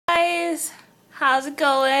guys, how's it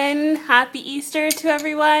going? Happy Easter to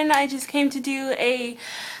everyone. I just came to do a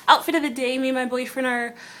outfit of the day. Me and my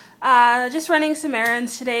boyfriend are just running some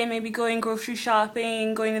errands today, maybe going grocery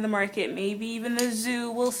shopping, going to the market, maybe even the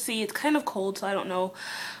zoo. We'll see. It's kind of cold, so I don't know.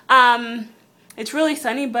 It's really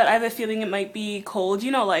sunny, but I have a feeling it might be cold.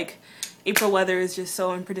 You know, like April weather is just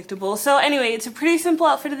so unpredictable. So anyway, it's a pretty simple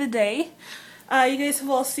outfit of the day. You guys have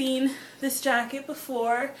all seen this jacket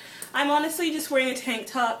before. I'm honestly just wearing a tank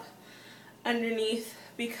top underneath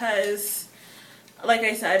because, like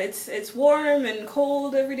I said, it's warm and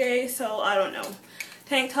cold every day, so I don't know.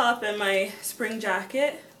 Tank top and my spring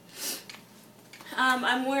jacket.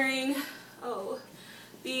 I'm wearing,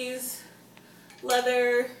 these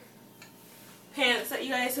leather pants that you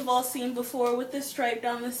guys have all seen before with the stripe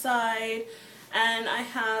down the side, and I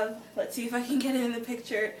have, let's see if I can get it in the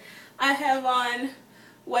picture, I have on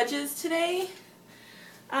wedges today,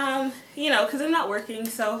 you know, because I'm not working,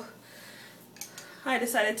 so I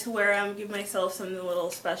decided to wear them, give myself something a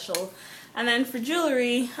little special. And then for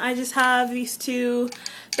jewelry, I just have these two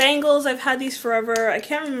bangles. I've had these forever. I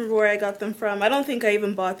can't remember where I got them from. I don't think I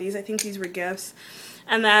even bought these. I think these were gifts.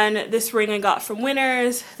 And then this ring I got from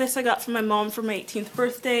Winners. This I got from my mom for my 18th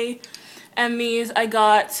birthday. And these I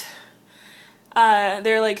got,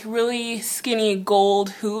 they're like really skinny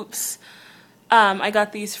gold hoops. I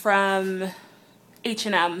got these from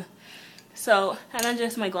H&M. So, and then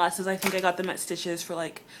just my glasses. I think I got them at Stitches for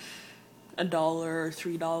like $1 or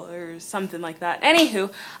 $3, something like that.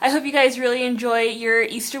 Anywho, I hope you guys really enjoy your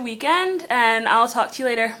Easter weekend, and I'll talk to you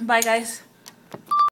later. Bye, guys.